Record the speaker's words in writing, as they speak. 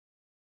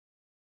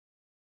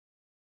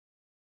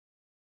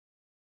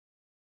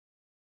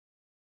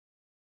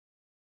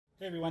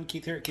Hey everyone,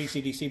 Keith here at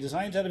KCDC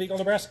Designs out of Eagle,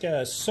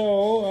 Nebraska.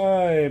 So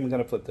I'm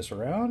going to flip this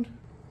around.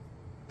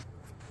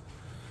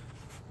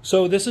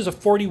 So this is a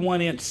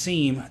 41-inch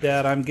seam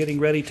that I'm getting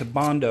ready to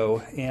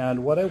Bondo,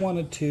 and what I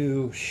wanted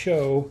to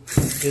show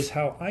is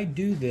how I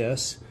do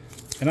this.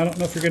 And I don't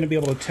know if you're going to be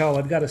able to tell,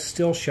 I've got a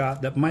still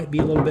shot that might be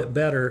a little bit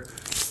better,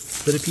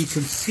 but if you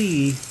can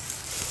see,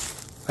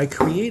 I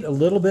create a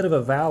little bit of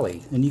a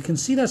valley, and you can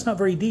see that's not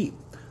very deep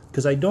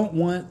because I don't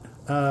want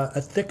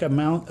a thick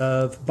amount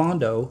of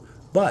Bondo,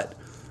 but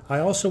I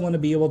also want to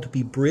be able to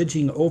be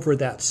bridging over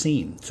that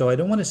seam. So I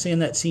don't want to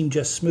sand that seam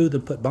just smooth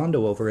and put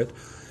Bondo over it.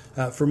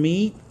 For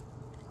me,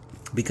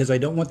 because I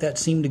don't want that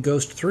seam to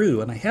ghost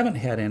through, and I haven't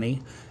had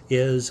any,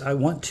 is I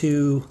want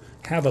to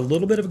have a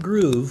little bit of a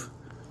groove,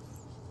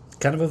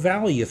 kind of a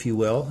valley, if you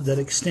will, that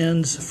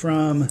extends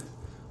from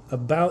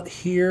about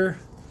here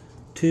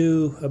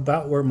to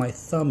about where my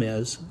thumb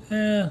is,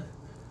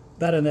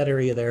 about in that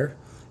area there.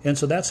 And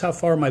so that's how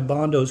far my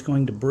Bondo is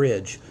going to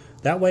bridge.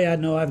 That way I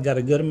know I've got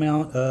a good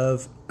amount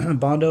of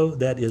Bondo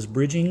that is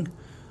bridging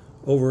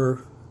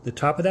over the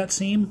top of that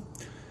seam,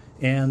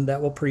 and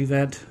that will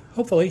prevent,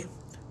 hopefully,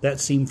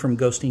 that seam from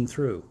ghosting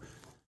through.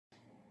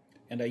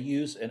 And I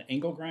use an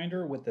angle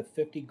grinder with a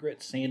 50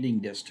 grit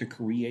sanding disc to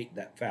create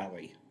that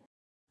valley.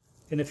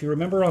 And if you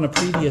remember on a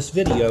previous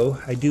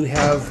video, I do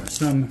have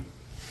some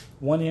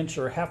 1-inch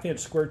or half-inch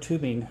square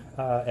tubing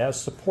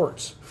as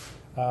supports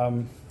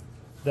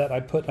that I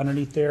put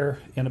underneath there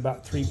in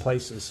about 3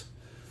 places.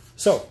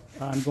 So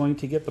I'm going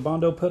to get the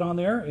Bondo put on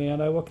there,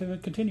 and I will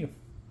continue.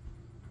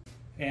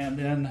 And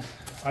then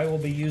I will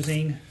be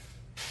using,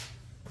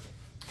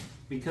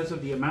 because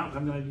of the amount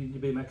I'm going to need to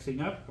be mixing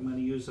up, I'm going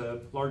to use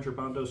a larger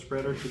Bondo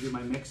spreader to do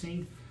my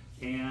mixing,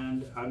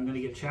 and I'm going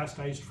to get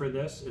chastised for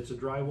this. It's a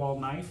drywall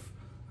knife.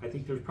 I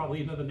think there's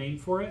probably another name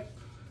for it,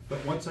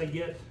 but once I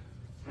get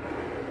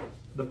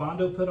the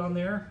Bondo put on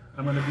there,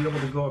 I'm going to be able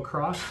to go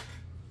across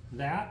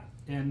that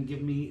and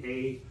give me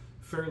a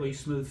fairly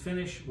smooth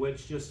finish,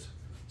 which just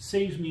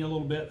saves me a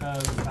little bit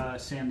of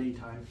sanding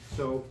time.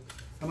 So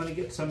I'm going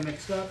to get some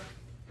mixed up.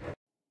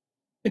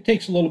 It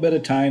takes a little bit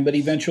of time, but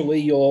eventually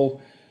you'll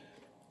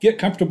get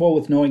comfortable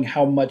with knowing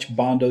how much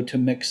Bondo to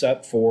mix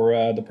up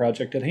for the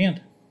project at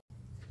hand.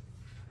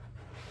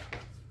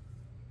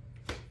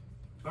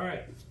 All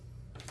right.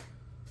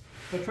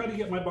 So I try to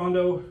get my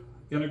Bondo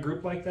in a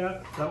group like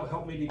that. That'll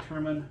help me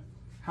determine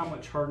how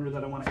much hardener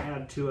that I want to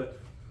add to it.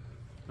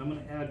 I'm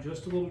going to add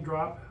just a little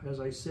drop, as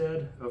I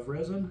said, of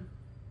resin.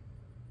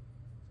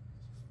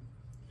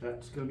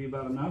 That's going to be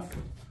about enough.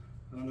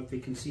 I don't know if you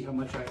can see how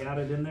much I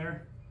added in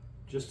there.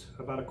 Just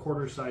about a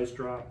quarter size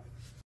drop.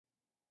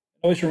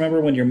 Always remember,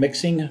 when you're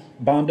mixing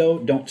Bondo,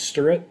 don't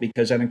stir it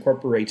because that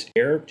incorporates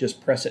air. Just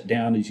press it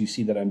down as you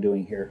see that I'm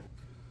doing here.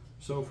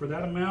 So for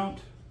that amount,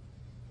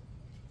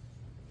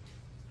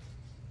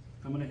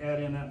 I'm going to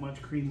add in that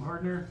much cream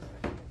hardener.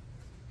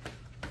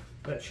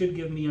 That should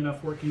give me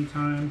enough working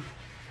time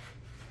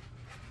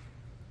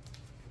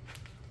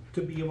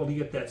to be able to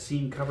get that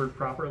seam covered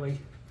properly.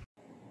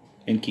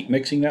 And keep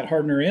mixing that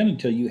hardener in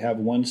until you have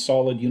one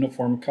solid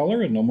uniform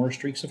color and no more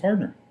streaks of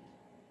hardener.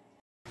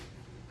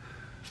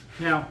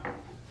 Now,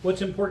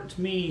 what's important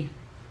to me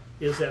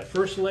is that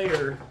first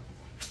layer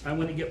I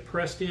want to get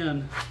pressed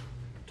in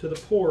to the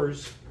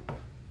pores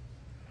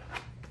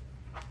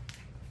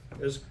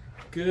as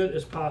good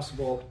as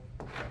possible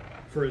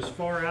for as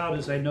far out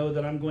as I know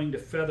that I'm going to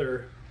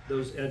feather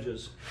those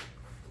edges.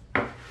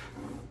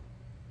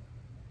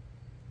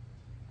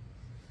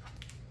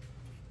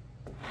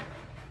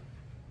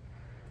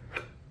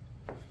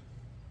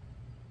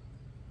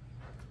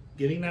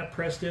 Getting that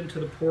pressed into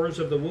the pores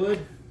of the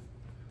wood,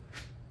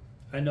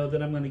 I know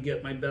that I'm going to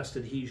get my best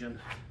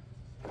adhesion.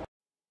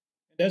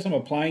 As I'm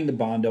applying the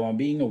Bondo, I'm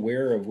being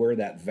aware of where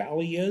that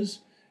valley is,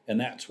 and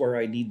that's where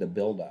I need the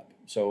buildup.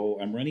 So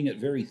I'm running it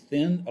very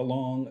thin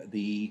along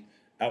the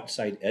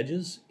outside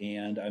edges,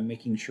 and I'm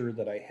making sure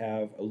that I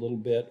have a little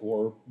bit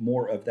or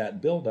more of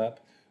that buildup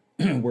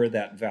where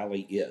that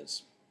valley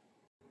is.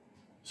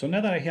 So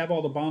now that I have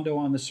all the Bondo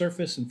on the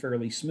surface and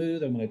fairly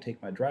smooth, I'm going to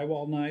take my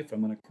drywall knife,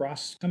 I'm going to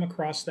come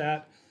across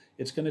that.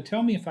 It's going to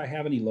tell me if I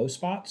have any low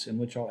spots, in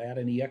which I'll add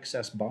any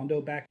excess Bondo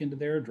back into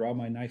there, draw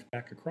my knife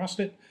back across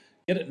it,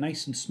 get it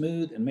nice and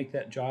smooth, and make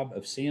that job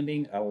of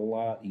sanding a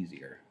lot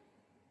easier.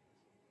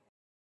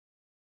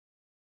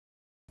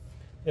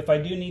 If I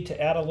do need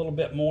to add a little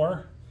bit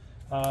more,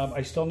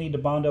 I still need to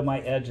Bondo my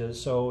edges.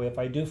 So if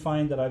I do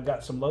find that I've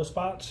got some low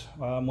spots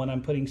when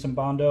I'm putting some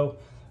Bondo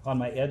on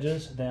my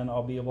edges, then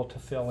I'll be able to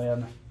fill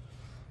in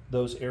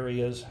those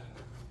areas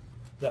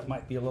that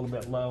might be a little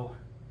bit low.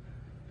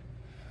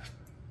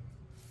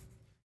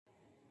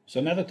 So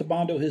now that the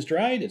Bondo has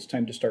dried, it's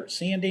time to start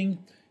sanding.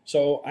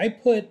 So I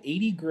put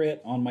 80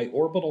 grit on my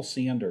orbital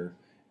sander,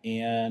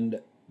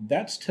 and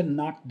that's to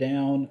knock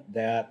down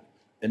that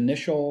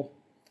initial.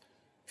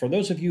 For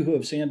those of you who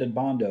have sanded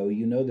Bondo,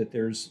 you know that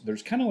there's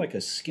kind of like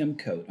a skim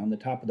coat on the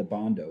top of the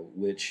Bondo,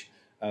 which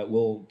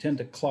will tend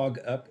to clog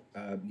up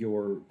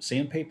your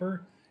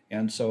sandpaper,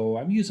 And so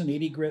I'm using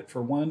 80 grit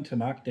for one to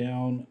knock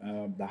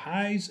down the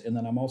highs, and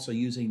then I'm also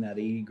using that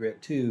 80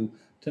 grit too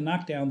to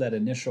knock down that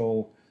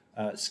initial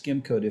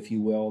skim coat, if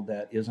you will,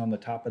 that is on the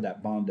top of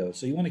that Bondo.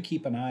 So you want to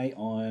keep an eye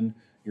on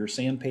your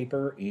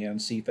sandpaper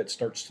and see if it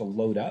starts to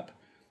load up.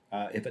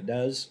 If it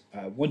does,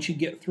 once you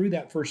get through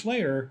that first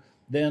layer,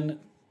 then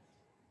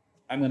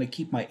I'm going to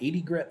keep my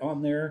 80 grit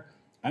on there.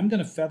 I'm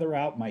going to feather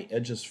out my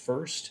edges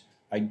first.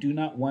 I do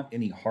not want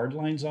any hard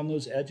lines on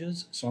those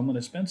edges, so I'm going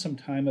to spend some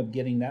time of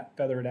getting that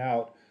feathered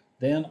out.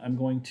 Then I'm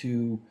going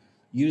to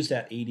use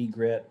that 80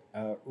 grit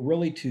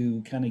really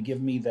to kind of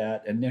give me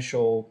that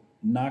initial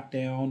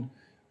knockdown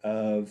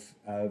of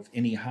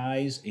any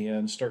highs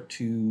and start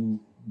to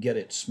get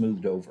it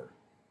smoothed over.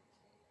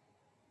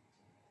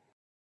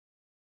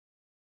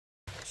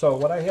 So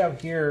what I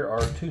have here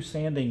are two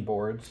sanding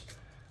boards.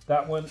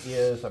 That one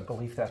is, I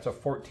believe that's a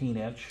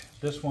 14-inch.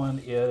 This one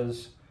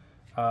is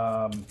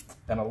an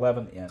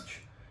 11-inch.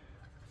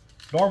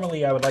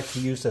 Normally I would like to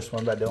use this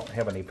one, but I don't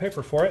have any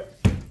paper for it.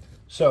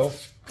 So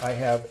I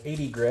have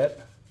 80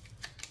 grit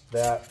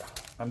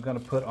that I'm going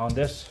to put on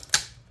this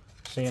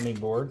sanding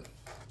board.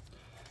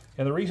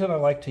 And the reason I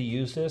like to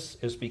use this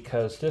is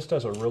because this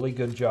does a really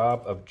good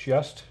job of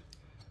just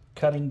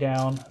cutting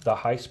down the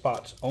high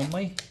spots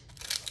only,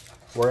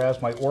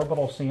 whereas my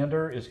orbital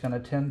sander is going to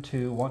tend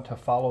to want to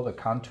follow the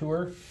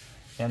contour.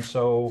 And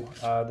so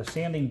the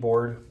sanding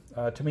board,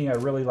 to me, I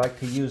really like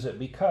to use it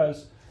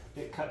because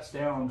it cuts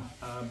down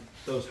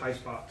those high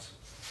spots.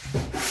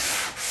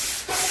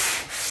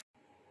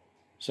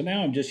 So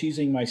now I'm just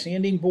using my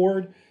sanding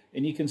board,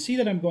 and you can see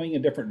that I'm going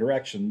in different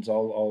directions.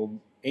 I'll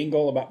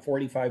angle about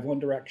 45 one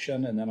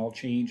direction, and then I'll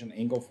change and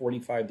angle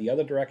 45 the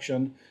other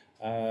direction.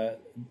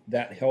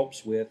 That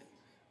helps with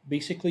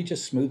basically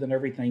just smoothing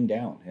everything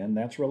down, and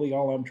that's really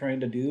all I'm trying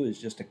to do, is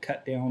just to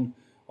cut down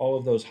all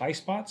of those high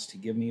spots to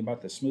give me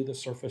about the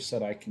smoothest surface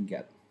that I can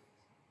get.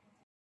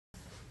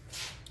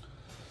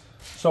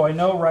 So I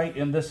know right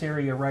in this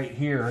area right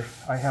here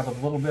I have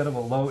a little bit of a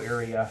low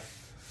area.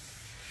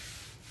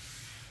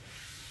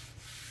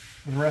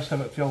 The rest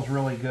of it feels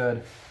really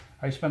good.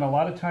 I spend a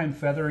lot of time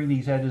feathering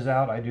these edges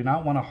out. I do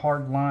not want a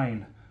hard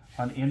line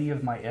on any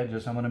of my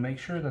edges. I'm going to make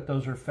sure that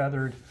those are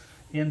feathered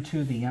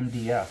into the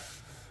MDF.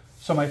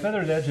 So my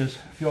feathered edges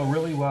feel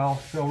really well,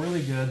 feel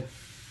really good.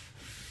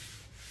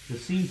 The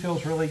seam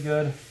feels really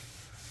good,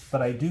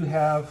 but I do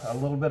have a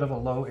little bit of a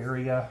low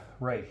area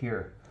right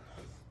here.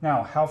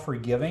 Now, how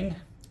forgiving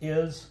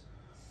is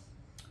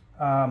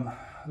the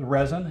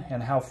resin,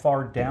 and how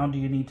far down do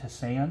you need to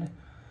sand?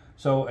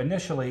 So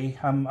initially,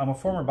 I'm a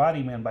former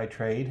bodyman by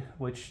trade,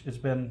 which has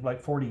been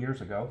like 40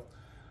 years ago.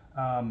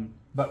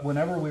 But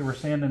whenever we were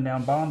sanding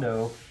down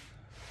Bondo,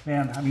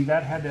 man, I mean,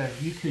 that had to,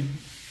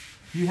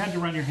 you had to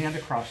run your hand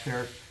across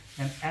there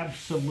and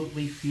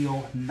absolutely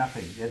feel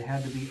nothing. It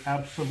had to be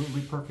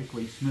absolutely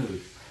perfectly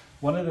smooth.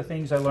 One of the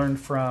things I learned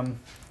from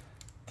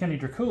Kenny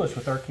Draculis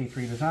with RK3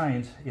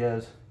 Designs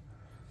is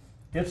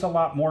it's a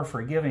lot more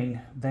forgiving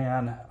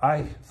than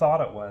I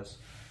thought it was.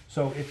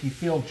 So if you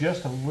feel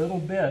just a little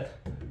bit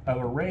of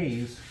a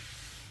raise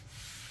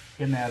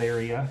in that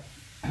area,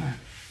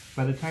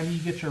 by the time you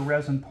get your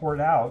resin poured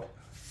out,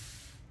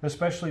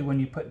 especially when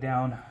you put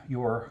down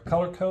your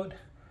color coat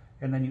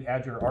and then you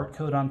add your art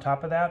coat on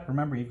top of that,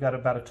 remember you've got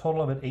about a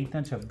total of an 1/8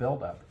 inch of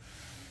buildup.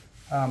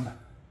 And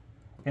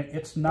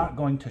it's not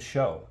going to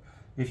show.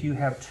 If you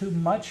have too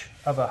much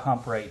of a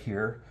hump right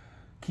here,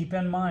 keep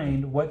in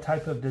mind what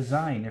type of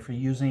design. If you're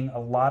using a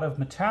lot of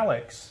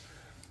metallics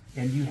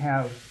and you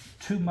have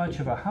too much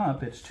of a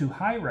hump, it's too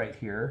high right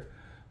here,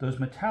 those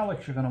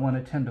metallics are going to want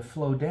to tend to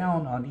flow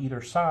down on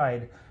either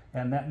side,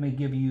 and that may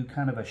give you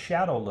kind of a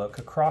shadow look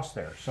across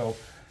there. So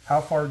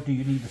how far do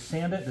you need to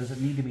sand it? Does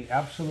it need to be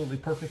absolutely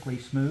perfectly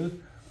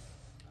smooth?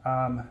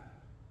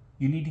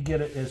 You need to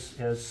get it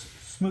as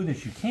smooth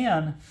as you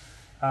can.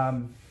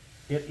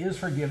 It is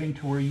forgiving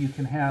to where you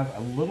can have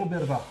a little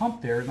bit of a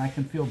hump there, and I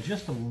can feel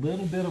just a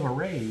little bit of a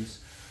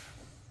raise.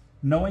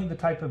 Knowing the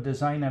type of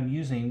design I'm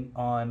using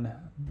on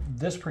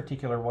this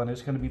particular one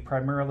is going to be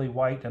primarily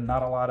white and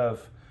not a lot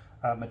of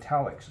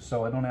metallics,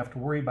 so I don't have to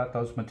worry about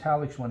those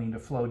metallics wanting to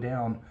flow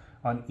down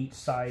on each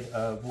side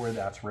of where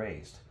that's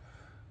raised.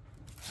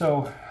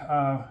 So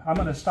I'm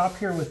going to stop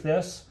here with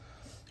this.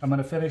 I'm going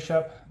to finish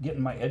up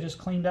getting my edges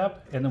cleaned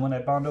up, and then when I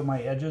Bondo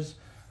my edges,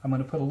 I'm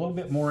going to put a little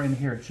bit more in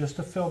here just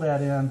to fill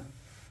that in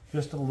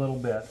just a little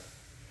bit.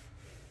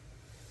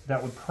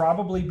 That would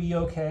probably be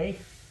okay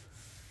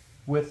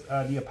with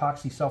the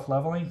epoxy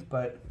self-leveling,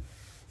 but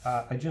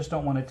I just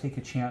don't want to take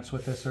a chance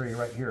with this area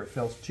right here. It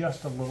feels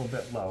just a little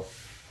bit low.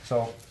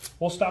 So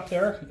we'll stop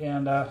there,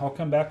 and I'll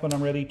come back when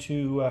I'm ready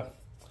to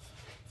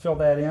fill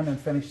that in and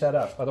finish that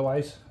up.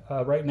 Otherwise,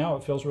 right now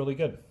it feels really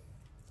good.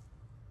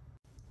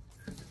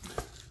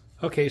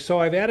 Okay, so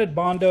I've added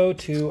Bondo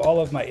to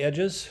all of my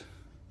edges.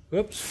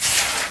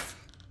 Oops.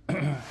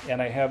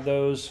 And I have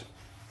those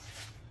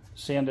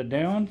sanded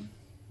down.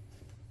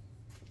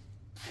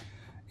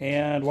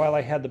 And while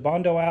I had the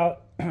Bondo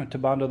out to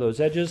Bondo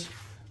those edges,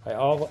 I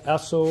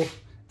also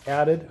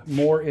added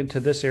more into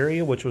this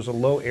area, which was a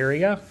low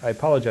area. I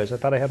apologize. I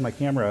thought I had my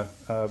camera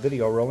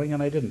video rolling,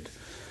 and I didn't.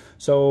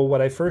 So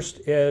what I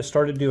first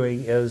started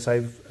doing is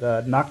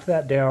I've knocked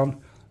that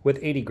down with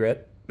 80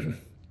 grit.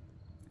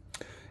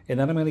 And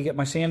then I'm going to get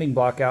my sanding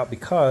block out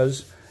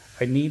because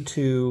I need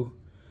to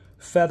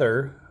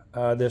feather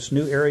this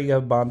new area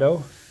of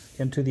Bondo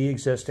into the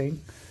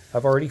existing.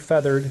 I've already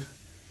feathered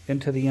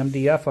into the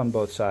MDF on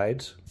both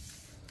sides.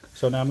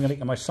 So now I'm going to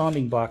get my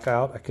sanding block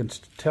out. I can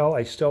tell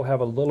I still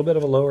have a little bit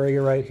of a low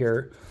area right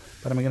here,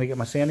 but I'm going to get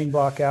my sanding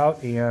block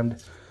out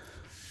and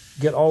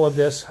get all of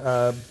this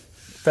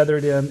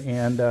feathered in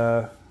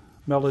and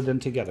melted in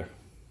together.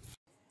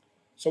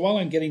 So while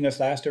I'm getting this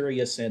last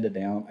area sanded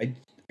down,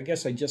 I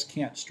guess I just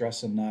can't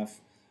stress enough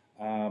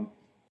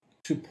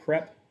to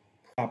prep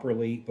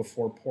properly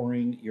before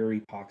pouring your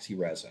epoxy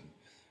resin.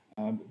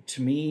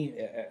 To me,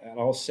 and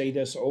I'll say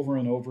this over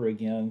and over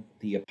again,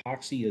 the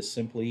epoxy is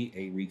simply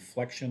a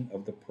reflection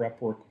of the prep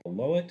work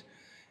below it,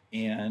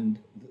 and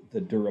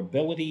the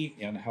durability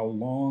and how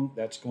long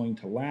that's going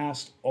to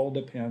last all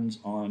depends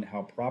on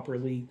how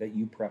properly that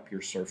you prep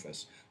your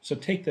surface. So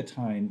take the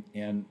time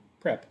and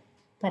prep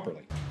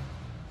properly.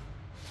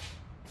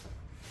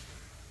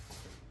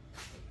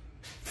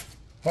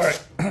 All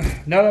right,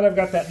 now that I've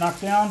got that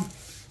knocked down,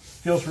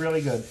 feels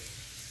really good.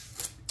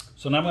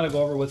 So now I'm going to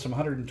go over with some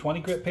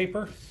 120 grit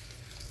paper,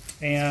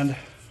 and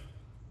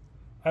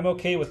I'm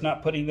okay with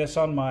not putting this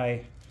on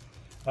my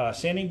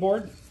sanding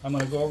board. I'm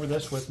going to go over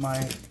this with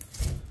my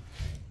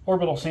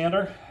orbital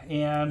sander,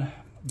 and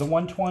the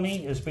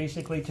 120 is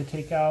basically to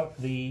take out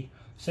the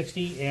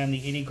 60 and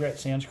the 80 grit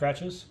sand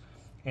scratches,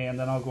 and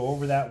then I'll go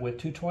over that with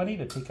 220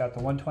 to take out the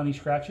 120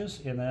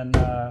 scratches, and then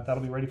that'll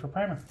be ready for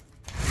primer.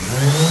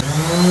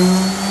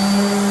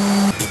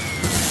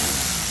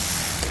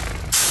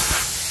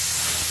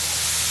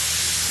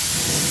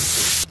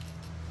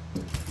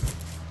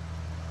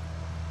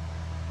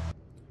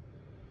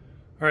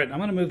 All right, I'm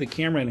going to move the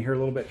camera in here a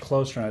little bit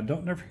closer. I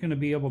don't know if you're going to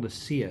be able to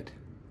see it.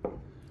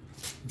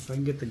 If I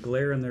can get the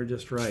glare in there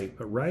just right.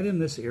 But right in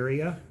this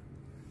area,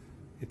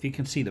 if you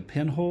can see the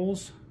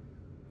pinholes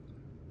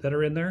that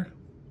are in there.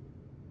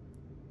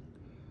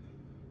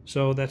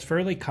 So that's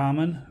fairly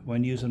common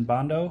when using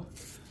Bondo.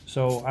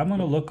 So I'm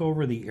going to look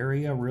over the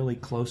area really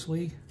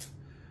closely.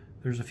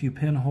 There's a few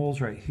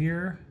pinholes right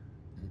here.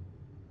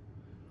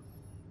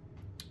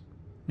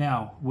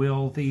 Now,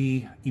 will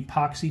the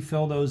epoxy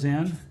fill those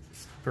in?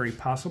 Very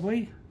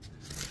possibly,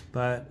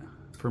 but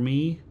for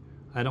me,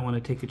 I don't want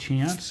to take a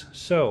chance.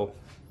 So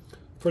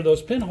for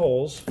those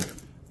pinholes,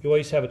 you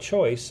always have a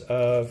choice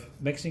of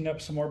mixing up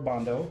some more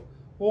Bondo,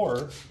 or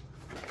you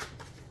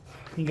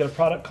can get a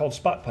product called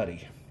Spot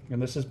Putty.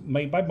 And this is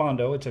made by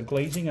Bondo. It's a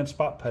glazing and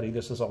spot putty.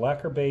 This is a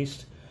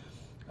lacquer-based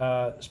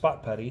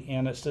spot putty,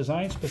 and it's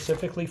designed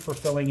specifically for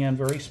filling in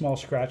very small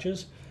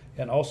scratches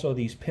and also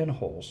these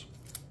pinholes.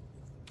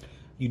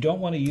 You don't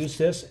want to use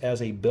this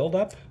as a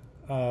buildup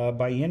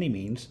by any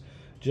means,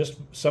 just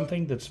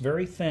something that's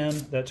very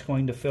thin that's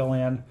going to fill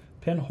in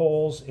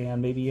pinholes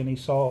and maybe any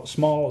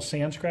small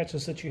sand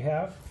scratches that you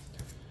have.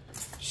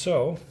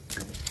 So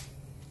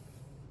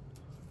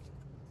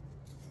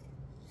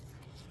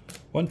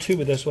one tube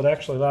of this would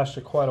actually last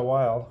you quite a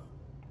while.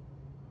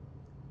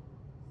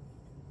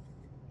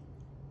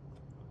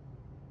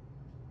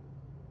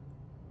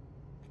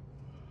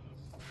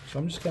 So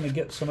I'm just going to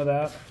get some of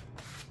that.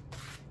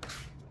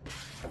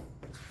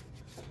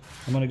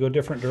 I'm going to go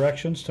different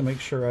directions to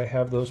make sure I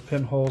have those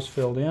pinholes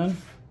filled in.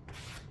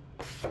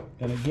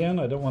 And again,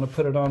 I don't want to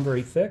put it on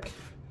very thick.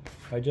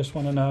 I just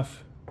want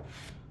enough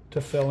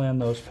to fill in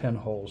those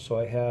pinholes. So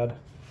I had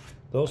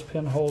those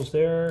pinholes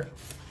there.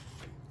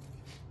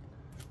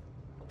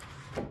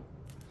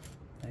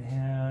 I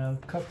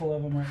have a couple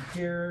of them right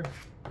here.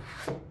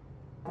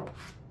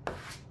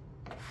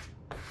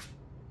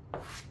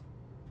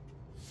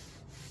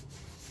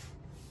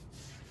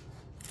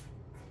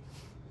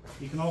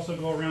 You can also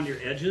go around your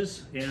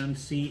edges and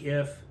see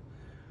if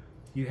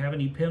you have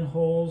any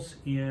pinholes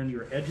in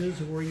your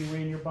edges of where you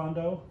ran your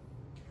Bondo.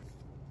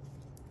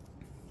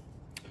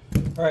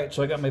 All right,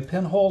 so I got my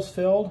pinholes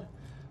filled.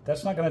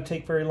 That's not going to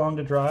take very long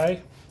to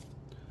dry.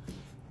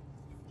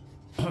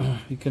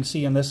 You can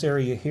see in this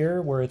area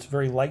here where it's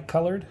very light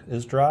colored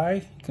is dry.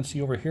 You can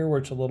see over here where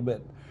it's a little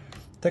bit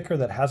thicker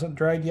that hasn't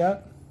dried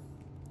yet.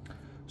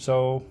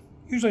 So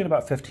usually in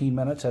about 15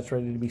 minutes that's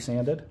ready to be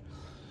sanded.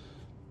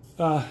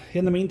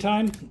 In the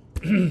meantime,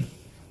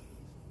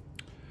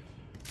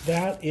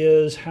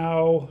 that's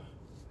how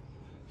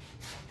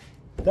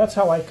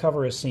I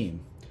cover a seam.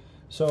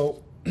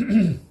 So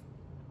you'll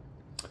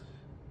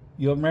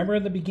remember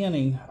in the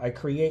beginning I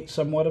create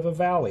somewhat of a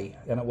valley,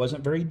 and it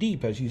wasn't very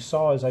deep, as you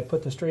saw as I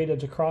put the straight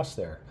edge across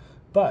there,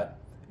 but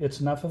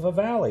it's enough of a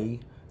valley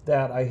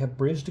that I have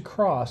bridged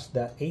across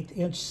that 1/8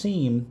 inch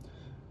seam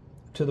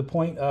to the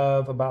point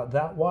of about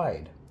that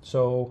wide.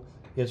 So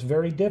it's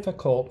very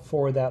difficult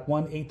for that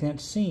 1/8 inch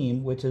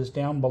seam, which is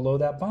down below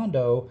that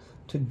Bondo,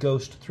 to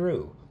ghost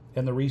through.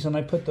 And the reason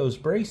I put those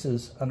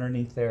braces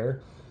underneath there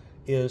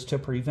is to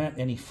prevent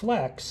any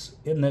flex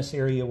in this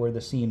area where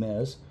the seam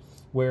is,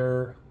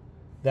 where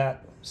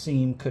that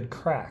seam could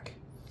crack.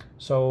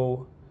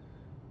 So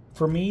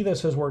for me,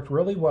 this has worked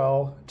really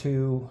well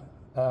to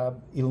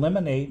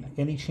eliminate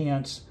any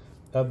chance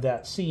of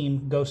that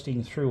seam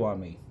ghosting through on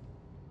me.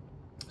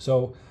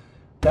 So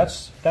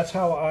that's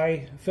how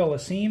I fill a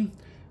seam.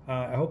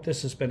 I hope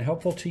this has been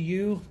helpful to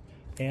you.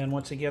 And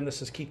once again,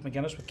 this is Keith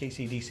McGinnis with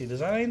KCDC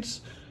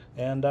Designs.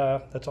 And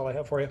that's all I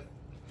have for you.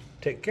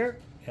 Take care,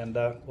 and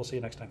we'll see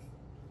you next time.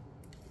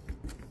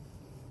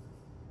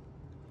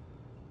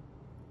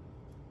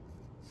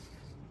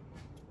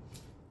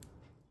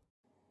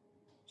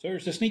 So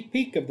there's a sneak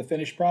peek of the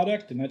finished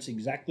product, and that's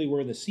exactly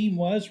where the seam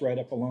was, right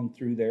up along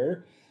through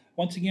there.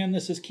 Once again,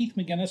 this is Keith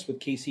McGinnis with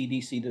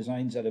KCDC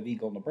Designs out of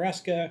Eagle,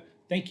 Nebraska.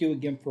 Thank you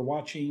again for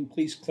watching.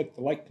 Please click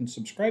the like and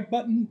subscribe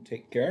button.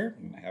 Take care,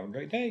 and have a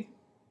great day.